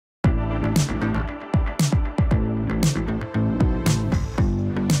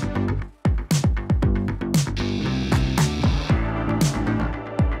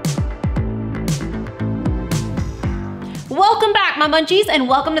my munchies, and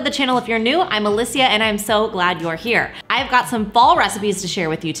welcome to the channel if you're new. I'm Alicia and I'm so glad you're here. I've got some fall recipes to share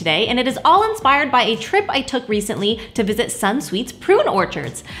with you today, and it is all inspired by a trip I took recently to visit Sunsweet's prune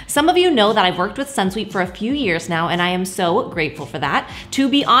orchards. Some of you know that I've worked with Sunsweet for a few years now, and I am so grateful for that. To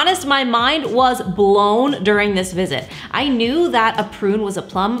be honest, my mind was blown during this visit. I knew that a prune was a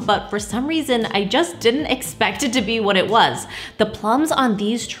plum, but for some reason I just didn't expect it to be what it was. The plums on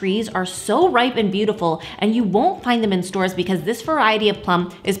these trees are so ripe and beautiful, and you won't find them in stores because this variety of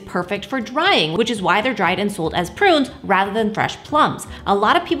plum is perfect for drying, which is why they're dried and sold as prunes rather than fresh plums. A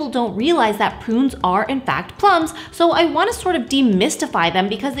lot of people don't realize that prunes are in fact plums, so I want to sort of demystify them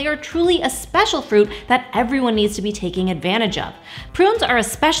because they are truly a special fruit that everyone needs to be taking advantage of. Prunes are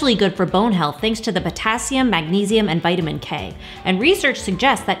especially good for bone health thanks to the potassium, magnesium, and vitamin K. And research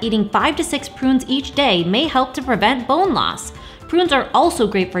suggests that eating 5 to 6 prunes each day may help to prevent bone loss. Prunes are also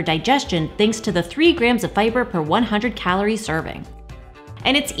great for digestion thanks to the 3 grams of fiber per 100 calorie serving.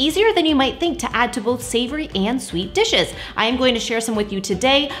 And it's easier than you might think to add to both savory and sweet dishes. I am going to share some with you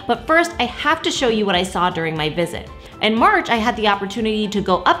today, but first I have to show you what I saw during my visit. In March, I had the opportunity to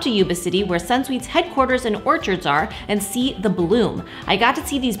go up to Yuba City where Sunsweet's headquarters and orchards are and see the bloom. I got to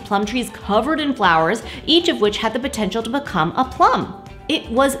see these plum trees covered in flowers, each of which had the potential to become a plum. It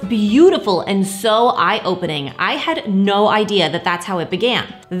was beautiful and so eye-opening. I had no idea that that's how it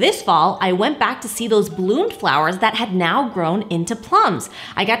began. This fall, I went back to see those bloomed flowers that had now grown into plums.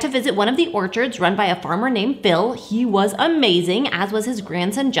 I got to visit one of the orchards run by a farmer named Phil. He was amazing, as was his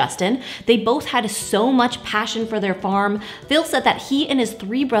grandson Justin. They both had so much passion for their farm. Phil said that he and his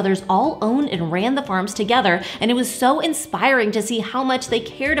 3 brothers all owned and ran the farms together, and it was so inspiring to see how much they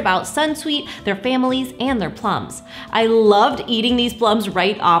cared about Sunsweet, their families, and their plums. I loved eating these plums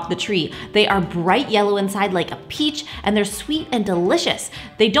right off the tree. They are bright yellow inside like a peach, and they're sweet and delicious.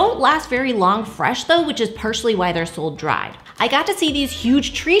 They don't last very long fresh though, which is partially why they're sold dried. I got to see these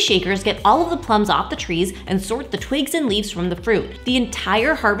huge tree shakers get all of the plums off the trees and sort the twigs and leaves from the fruit. The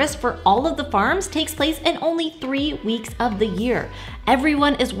entire harvest for all of the farms takes place in only 3 weeks of the year.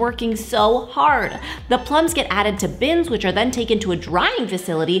 Everyone is working so hard. The plums get added to bins, which are then taken to a drying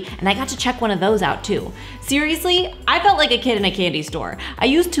facility, and I got to check one of those out too. Seriously, I felt like a kid in a candy store. I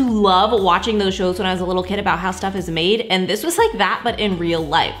used to love watching those shows when I was a little kid about how stuff is made, and this was like that but in real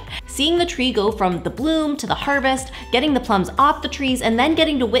life. Seeing the tree go from the bloom to the harvest, getting the plums off the trees, and then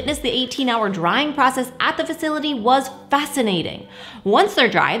getting to witness the 18-hour drying process at the facility was fascinating. Once they're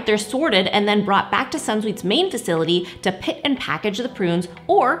dried, they're sorted and then brought back to Sunsweet's main facility to pit and package the prunes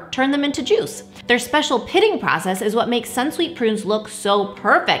or turn them into juice. Their special pitting process is what makes Sunsweet prunes look so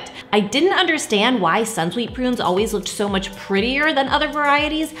perfect. I didn't understand why Sunsweet prunes always looked so much prettier than other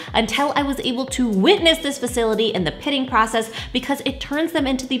varieties until I was able to witness this facility in the pitting process because it turns them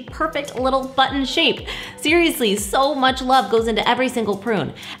into the perfect little button shape. Seriously, so much love goes into every single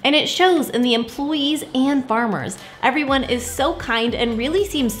prune, and it shows in the employees and farmers. Everyone is so kind and really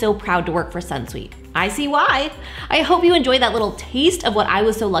seems so proud to work for Sunsweet. I see why. I hope you enjoyed that little taste of what I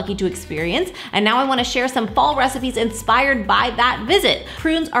was so lucky to experience, and now I want to share some fall recipes inspired by that visit.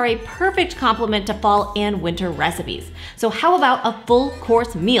 Prunes are a perfect complement to fall and winter recipes. So how about a full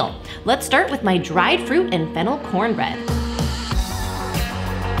course meal? Let's start with my dried fruit and fennel cornbread.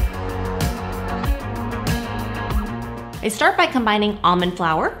 I start by combining almond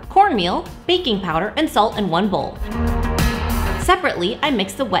flour, cornmeal, baking powder, and salt in one bowl. Separately, I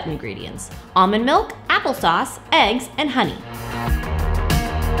mix the wet ingredients: almond milk, applesauce, eggs, and honey.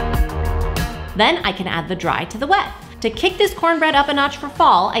 Then I can add the dry to the wet. To kick this cornbread up a notch for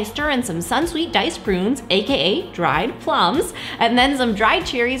fall, I stir in some Sunsweet diced prunes, aka dried plums, and then some dried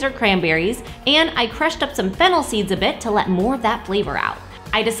cherries or cranberries, and I crushed up some fennel seeds a bit to let more of that flavor out.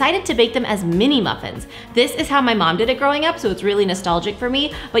 I decided to bake them as mini muffins. This is how my mom did it growing up, so it's really nostalgic for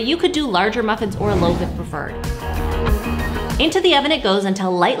me, but you could do larger muffins or a loaf if preferred. Into the oven it goes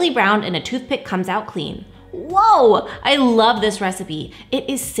until lightly browned and a toothpick comes out clean. Whoa! I love this recipe. It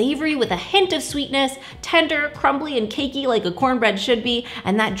is savory with a hint of sweetness, tender, crumbly, and cakey like a cornbread should be,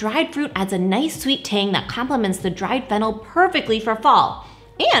 and that dried fruit adds a nice sweet tang that complements the dried fennel perfectly for fall.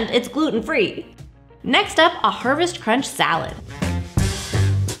 And it's gluten-free. Next up, a Harvest Crunch salad.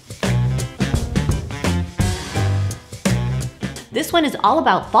 This one is all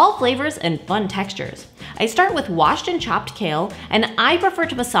about fall flavors and fun textures. I start with washed and chopped kale, and I prefer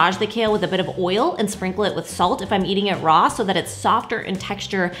to massage the kale with a bit of oil and sprinkle it with salt if I'm eating it raw so that it's softer in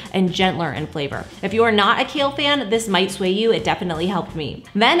texture and gentler in flavor. If you are not a kale fan, this might sway you. It definitely helped me.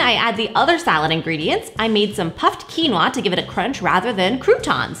 Then I add the other salad ingredients. I made some puffed quinoa to give it a crunch rather than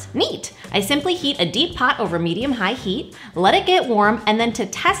croutons. Neat! I simply heat a deep pot over medium-high heat, let it get warm, and then to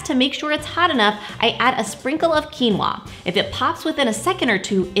test to make sure it's hot enough, I add a sprinkle of quinoa. If it pops within a second or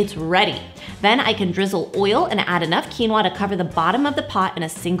two, it's ready. Then I can drizzle oil and add enough quinoa to cover the bottom of the pot in a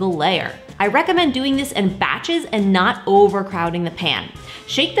single layer. I recommend doing this in batches and not overcrowding the pan.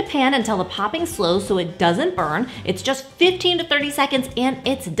 Shake the pan until the popping slows so it doesn't burn. It's just 15 to 30 seconds and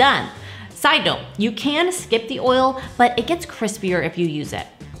it's done. Side note, you can skip the oil, but it gets crispier if you use it.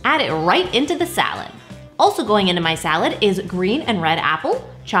 Add it right into the salad. Also going into my salad is green and red apple,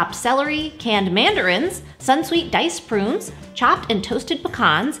 chopped celery, canned mandarins, Sunsweet diced prunes, chopped and toasted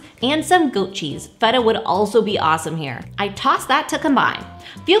pecans, and some goat cheese. Feta would also be awesome here. I toss that to combine.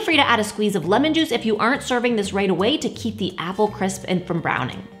 Feel free to add a squeeze of lemon juice if you aren't serving this right away to keep the apple crisp and from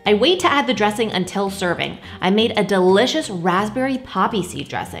browning. I wait to add the dressing until serving. I made a delicious raspberry poppy seed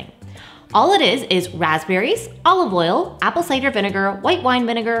dressing. All it is raspberries, olive oil, apple cider vinegar, white wine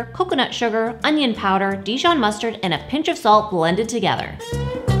vinegar, coconut sugar, onion powder, Dijon mustard, and a pinch of salt blended together.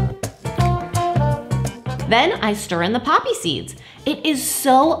 Then I stir in the poppy seeds. It is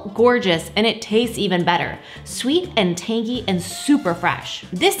so gorgeous and it tastes even better. Sweet and tangy and super fresh.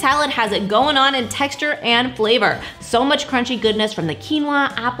 This salad has it going on in texture and flavor. So much crunchy goodness from the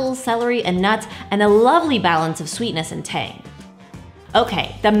quinoa, apples, celery, and nuts, and a lovely balance of sweetness and tang.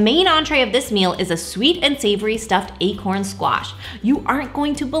 Okay, the main entree of this meal is a sweet and savory stuffed acorn squash. You aren't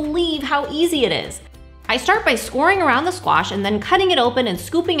going to believe how easy it is. I start by scoring around the squash and then cutting it open and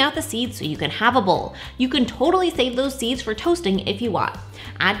scooping out the seeds so you can have a bowl. You can totally save those seeds for toasting if you want.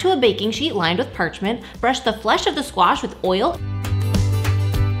 Add to a baking sheet lined with parchment, brush the flesh of the squash with oil,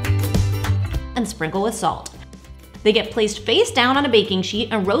 and sprinkle with salt. They get placed face down on a baking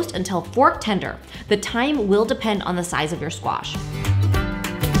sheet and roast until fork tender. The time will depend on the size of your squash.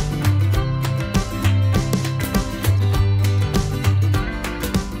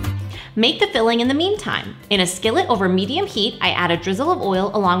 Make the filling in the meantime. In a skillet over medium heat, I add a drizzle of oil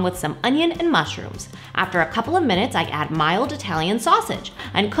along with some onion and mushrooms. After a couple of minutes, I add mild Italian sausage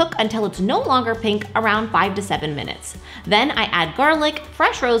and cook until it's no longer pink, around 5 to 7 minutes. Then I add garlic,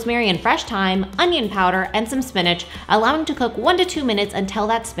 fresh rosemary and fresh thyme, onion powder, and some spinach, allowing to cook 1 to 2 minutes until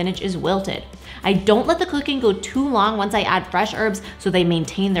that spinach is wilted. I don't let the cooking go too long once I add fresh herbs so they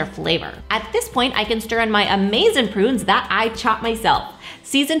maintain their flavor. At this point, I can stir in my amazing prunes that I chop myself.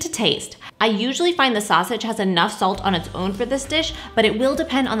 Season to taste. I usually find the sausage has enough salt on its own for this dish, but it will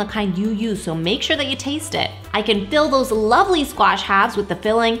depend on the kind you use, so make sure that you taste it. I can fill those lovely squash halves with the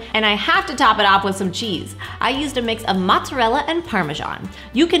filling, and I have to top it off with some cheese. I used a mix of mozzarella and Parmesan.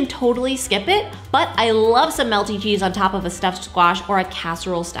 You can totally skip it, but I love some melty cheese on top of a stuffed squash or a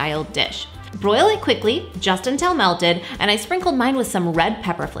casserole-style dish. Broil it quickly, just until melted, and I sprinkled mine with some red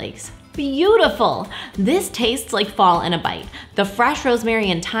pepper flakes. Beautiful! This tastes like fall in a bite. The fresh rosemary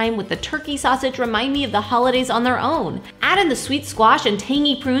and thyme with the turkey sausage remind me of the holidays on their own. Add in the sweet squash and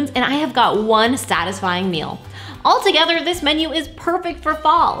tangy prunes and I have got one satisfying meal. Altogether, this menu is perfect for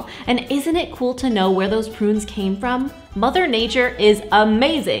fall. And isn't it cool to know where those prunes came from? Mother Nature is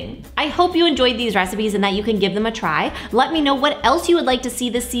amazing. I hope you enjoyed these recipes and that you can give them a try. Let me know what else you would like to see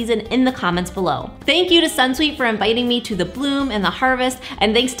this season in the comments below. Thank you to Sunsweet for inviting me to the bloom and the harvest,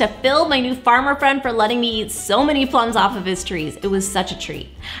 and thanks to Phil, my new farmer friend, for letting me eat so many plums off of his trees. It was such a treat.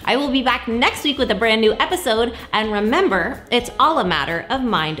 I will be back next week with a brand new episode, and remember, it's all a matter of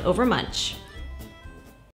mind over munch.